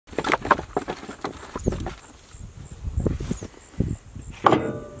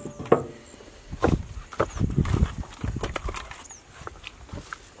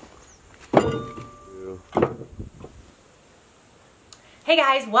Hey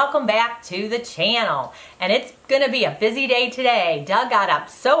guys, welcome back to the channel. And it's gonna be a busy day today. Doug got up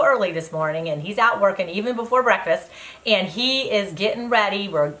so early this morning and he's out working even before breakfast, and he is getting ready.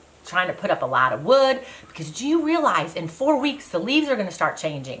 We're trying to put up a lot of wood because do you realize in 4 weeks the leaves are gonna start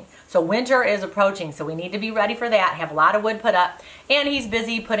changing. So winter is approaching, so we need to be ready for that, have a lot of wood put up. And he's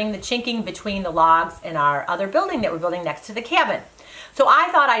busy putting the chinking between the logs in our other building that we're building next to the cabin. So I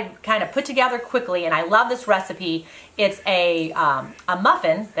thought I'd kind of put together quickly, and I love this recipe. It's a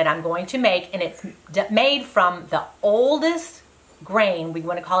muffin that I'm going to make, and it's made from the oldest grain. We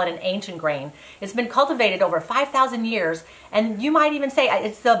want to call it an ancient grain. It's been cultivated over 5,000 years, and you might even say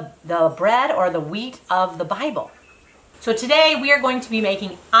it's the bread or the wheat of the Bible. So today we are going to be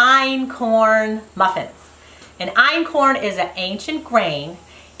making einkorn muffins. And einkorn is an ancient grain,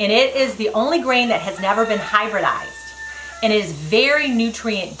 and it is the only grain that has never been hybridized. And it is very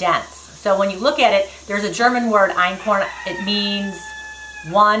nutrient dense. So when you look at it, there's a German word, Einkorn, it means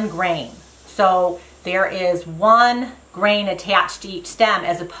one grain. So there is one grain attached to each stem,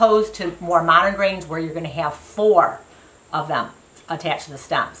 as opposed to more modern grains where you're gonna have 4 of them attached to the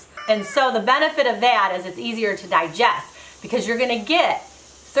stems. And so the benefit of that is it's easier to digest because you're gonna get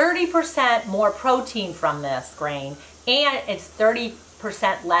 30% more protein from this grain, and it's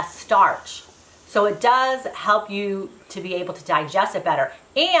 30% less starch. So it does help you to be able to digest it better.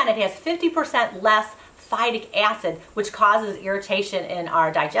 And it has 50% less phytic acid, which causes irritation in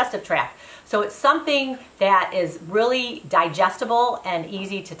our digestive tract. So it's something that is really digestible and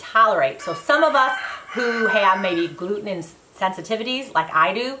easy to tolerate. So some of us who have maybe gluten sensitivities, like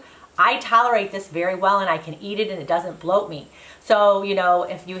I do, I tolerate this very well and I can eat it and it doesn't bloat me. So, you know,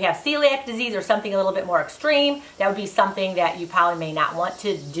 if you have celiac disease or something a little bit more extreme, that would be something that you probably may not want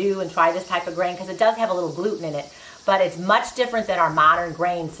to do and try this type of grain because it does have a little gluten in it. But it's much different than our modern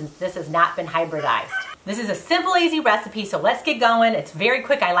grains since this has not been hybridized. This is a simple, easy recipe, so let's get going. It's very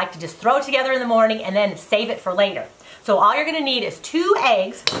quick. I like to just throw it together in the morning and then save it for later. So all you're gonna need is 2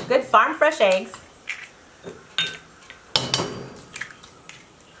 eggs, good farm fresh eggs.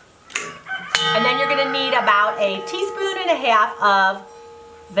 And then you're going to need about 1.5 teaspoons of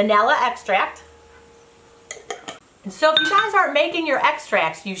vanilla extract. And so if you guys aren't making your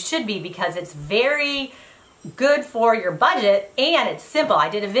extracts, you should be, because it's very good for your budget and it's simple. I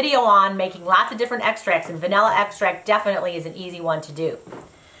did a video on making lots of different extracts, and vanilla extract definitely is an easy one to do.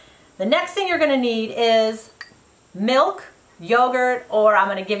 The next thing you're going to need is milk, yogurt, or I'm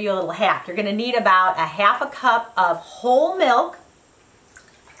going to give you a little hack. You're going to need about 1/2 cup of whole milk.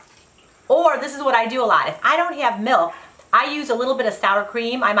 Or this is what I do a lot. If I don't have milk, I use a little bit of sour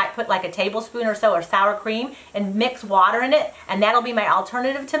cream. I might put like a tablespoon or so of sour cream and mix water in it, and that'll be my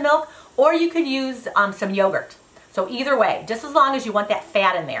alternative to milk. Or you could use some yogurt. So either way, just as long as you want that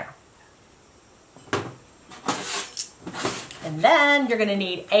fat in there. And then you're gonna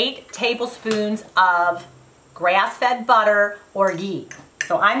need 8 tablespoons of grass-fed butter or ghee.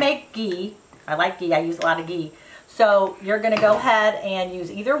 So I make ghee. I like ghee, I use a lot of ghee. So you're going to go ahead and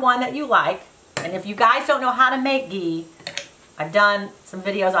use either one that you like. And if you guys don't know how to make ghee, I've done some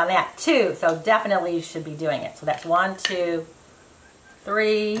videos on that too. So definitely you should be doing it. So that's 1, 2,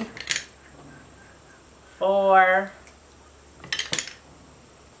 3, 4,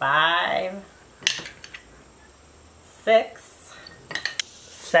 5, 6,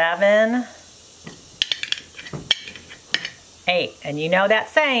 7, 8. And you know that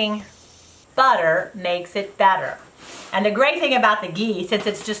saying, butter makes it better. And the great thing about the ghee, since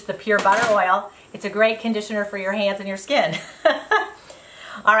it's just the pure butter oil, it's a great conditioner for your hands and your skin.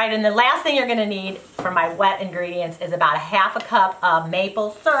 All right, and the last thing you're gonna need for my wet ingredients is about 1/2 cup of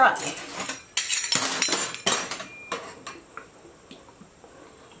maple syrup.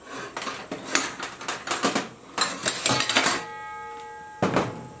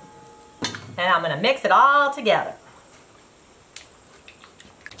 And I'm gonna mix it all together.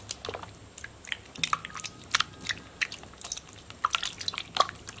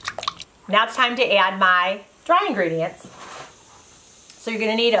 Now it's time to add my dry ingredients. So you're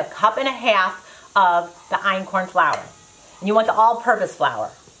going to need 1.5 cups of the einkorn flour. And you want the all-purpose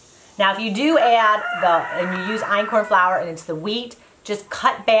flour. Now if you do add and you use einkorn flour and it's the wheat, just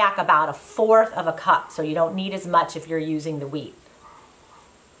cut back about 1/4 cup. So you don't need as much if you're using the wheat.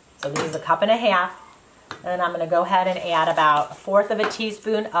 So this is 1.5 cups. And then I'm going to go ahead and add about 1/4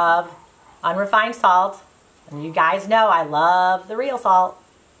 teaspoon of unrefined salt. And you guys know I love the real salt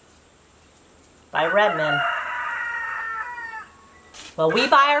by Redmond. Well, we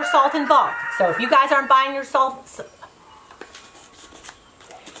buy our salt in bulk. So if you guys aren't buying your salt,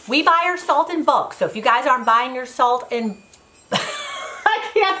 we buy our salt in bulk. So if you guys aren't buying your salt in, I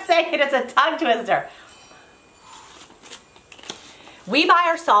can't say it, it's a tongue twister. We buy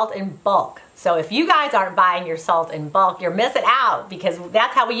our salt in bulk. So if you guys aren't buying your salt in bulk, you're missing out, because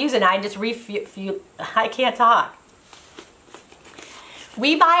that's how we use it. And I just I can't talk.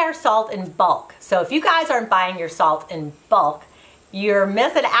 We buy our salt in bulk. So if you guys aren't buying your salt in bulk, you're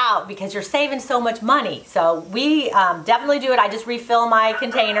missing out because you're saving so much money. So we definitely do it. I just refill my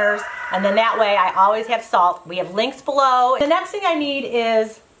containers, and then that way I always have salt. We have links below. The next thing I need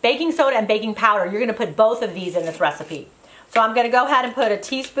is baking soda and baking powder. You're gonna put both of these in this recipe. So I'm gonna go ahead and put a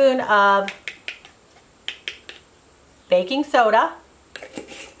teaspoon of baking soda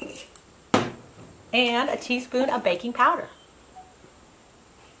and a teaspoon of baking powder.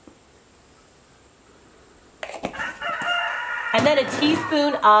 And then a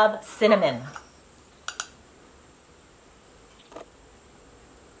teaspoon of cinnamon.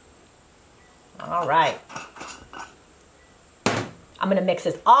 All right. I'm gonna mix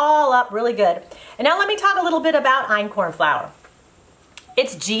this all up really good. And now let me talk a little bit about einkorn flour.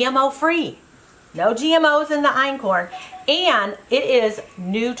 It's GMO free. No GMOs in the einkorn. And it is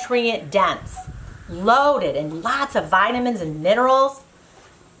nutrient dense, loaded in lots of vitamins and minerals.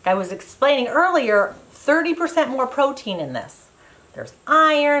 I was explaining earlier, 30% more protein in this. There's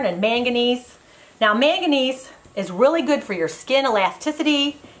iron and manganese. Now manganese is really good for your skin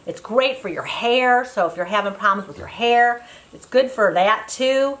elasticity. It's great for your hair. So if you're having problems with your hair, it's good for that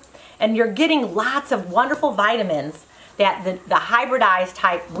too. And you're getting lots of wonderful vitamins that the hybridized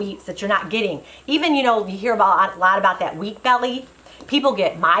type wheats that you're not getting. Even, you know, you hear about a lot about that wheat belly. People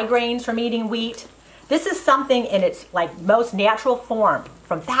get migraines from eating wheat. This is something in its like most natural form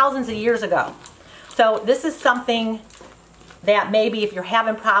from thousands of years ago. So this is something that maybe if you're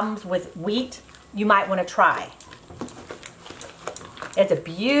having problems with wheat, you might want to try. It's a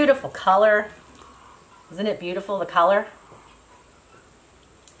beautiful color. Isn't it beautiful, the color?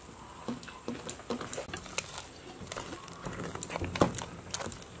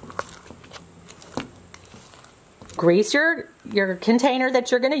 Grease your container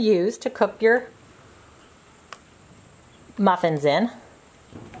that you're going to use to cook your muffins in.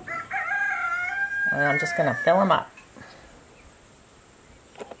 And I'm just going to fill them up.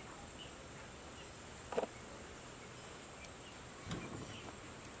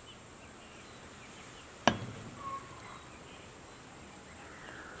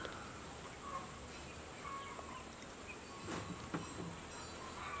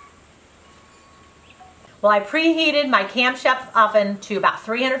 Well, I preheated my Camp Chef oven to about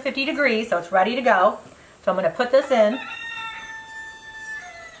 350 degrees, so it's ready to go. So I'm going to put this in.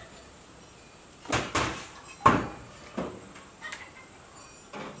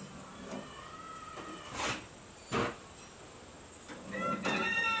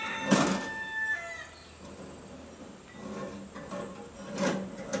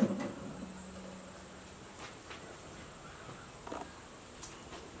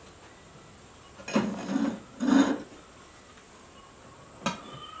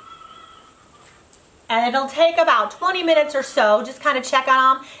 And it'll take about 20 minutes or so, just kind of check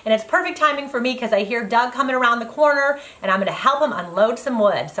on them. And it's perfect timing for me because I hear Doug coming around the corner and I'm gonna help him unload some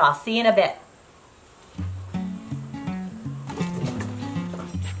wood. So I'll see you in a bit.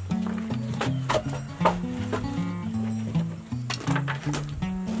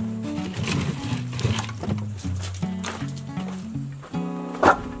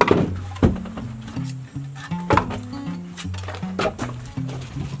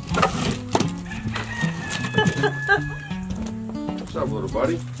 What's up, little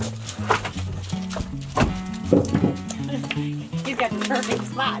buddy? He's got the perfect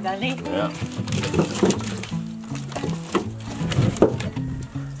spot, doesn't he? Yeah.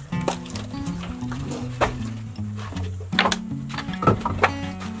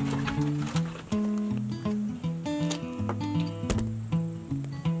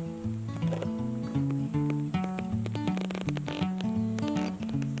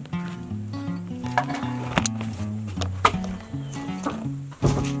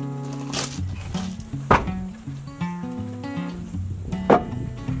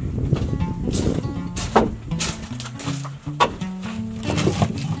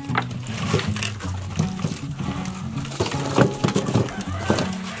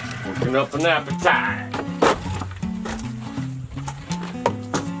 Up an appetite.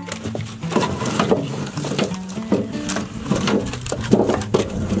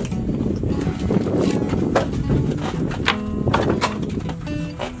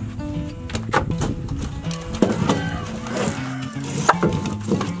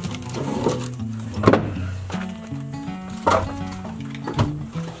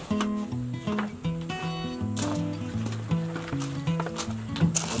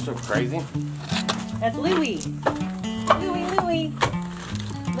 What's so crazy? That's Louie. Louie, Louie.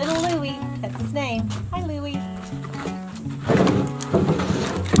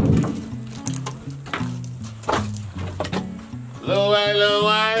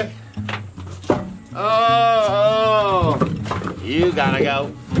 gotta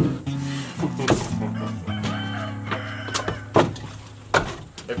go.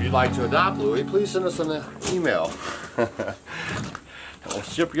 If you'd like to adopt Louie, please send us an email. We'll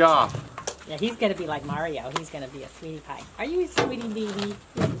ship you off. Yeah, he's going to be like Mario. He's going to be a sweetie pie. Are you a sweetie baby?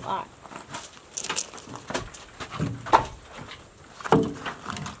 You are.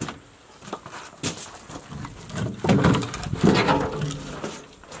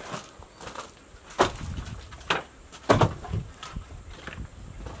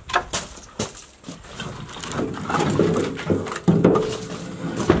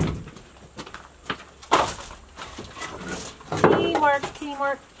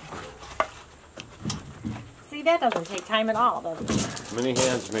 Teamwork. See, that doesn't take time at all, does it? Many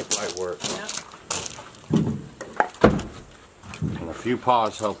hands make light work. Yep. And a few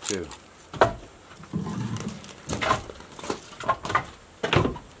paws help too.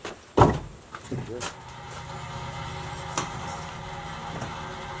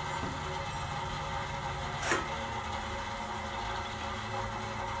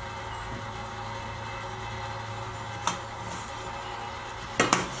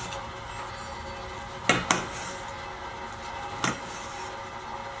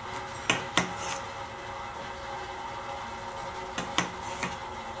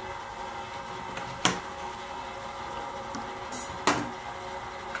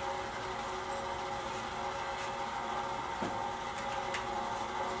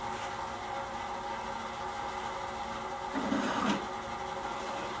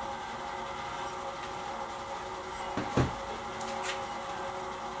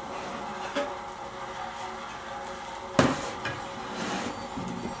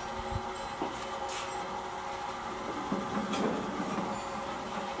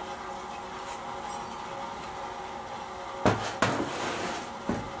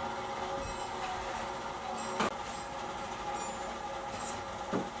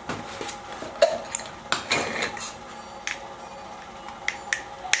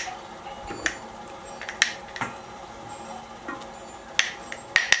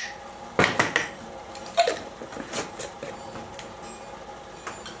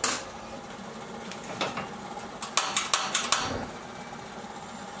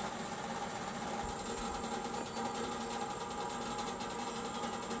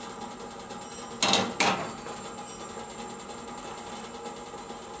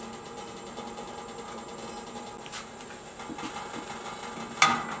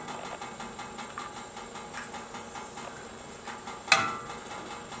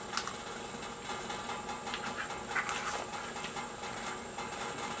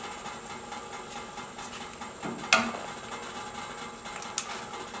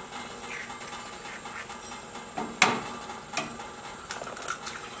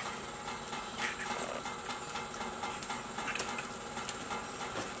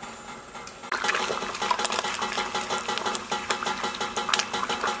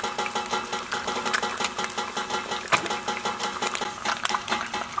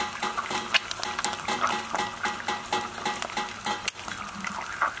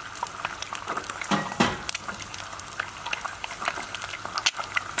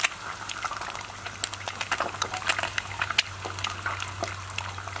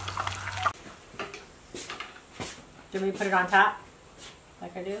 Do we put it on top,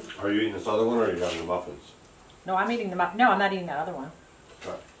 like I do? Are you eating this other one, or are you having the muffins? No, I'm eating the muffin. No, I'm not eating that other one.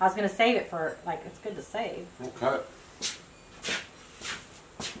 Okay. I was going to save it for, like, it's good to save. Okay.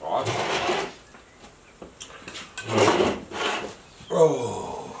 Awesome.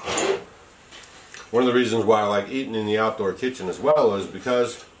 Oh. One of the reasons why I like eating in the outdoor kitchen as well is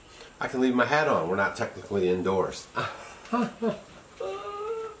because I can leave my hat on. We're not technically indoors. Oh,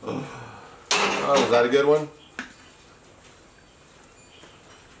 is that a good one?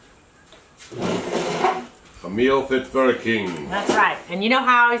 A meal fit for a king. That's right. And you know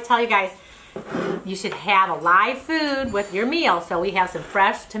how I always tell you guys, you should have a live food with your meal. So we have some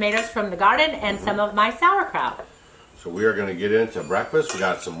fresh tomatoes from the garden and some of my sauerkraut. So we are going to get into breakfast. We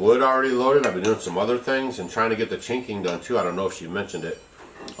got some wood already loaded. I've been doing some other things and trying to get the chinking done too. I don't know if she mentioned it.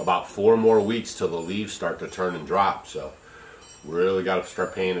 About 4 more weeks till the leaves start to turn and drop. So we really got to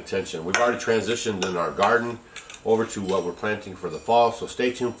start paying attention. We've already transitioned in our garden over to what we're planting for the fall. So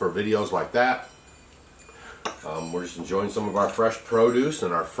stay tuned for videos like that. We're just enjoying some of our fresh produce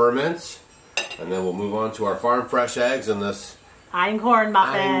and our ferments. And then we'll move on to our farm fresh eggs and this Einkorn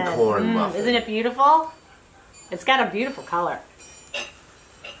muffin. Einkorn muffin. Isn't it beautiful? It's got a beautiful color.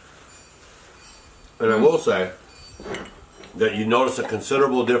 And I will say that you notice a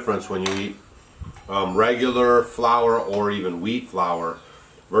considerable difference when you eat regular flour or even wheat flour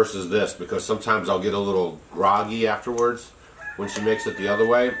versus this, because sometimes I'll get a little groggy afterwards. when she makes it the other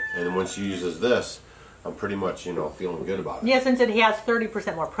way, and when she uses this, I'm pretty much, you know, feeling good about it. Yeah, since it has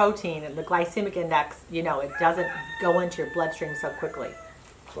 30% more protein, and the glycemic index, you know, it doesn't go into your bloodstream so quickly.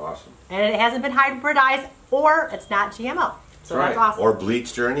 It's awesome. And it hasn't been hybridized, or it's not GMO. So that's awesome. Or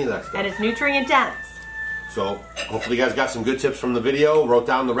bleached or any of that stuff. And it's nutrient dense. So hopefully you guys got some good tips from the video, wrote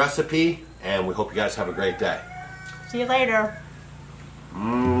down the recipe, and we hope you guys have a great day. See you later.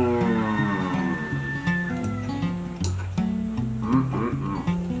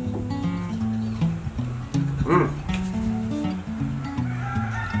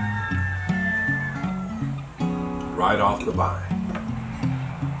 Right off the vine.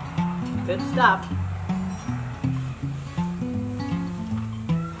 Good stuff.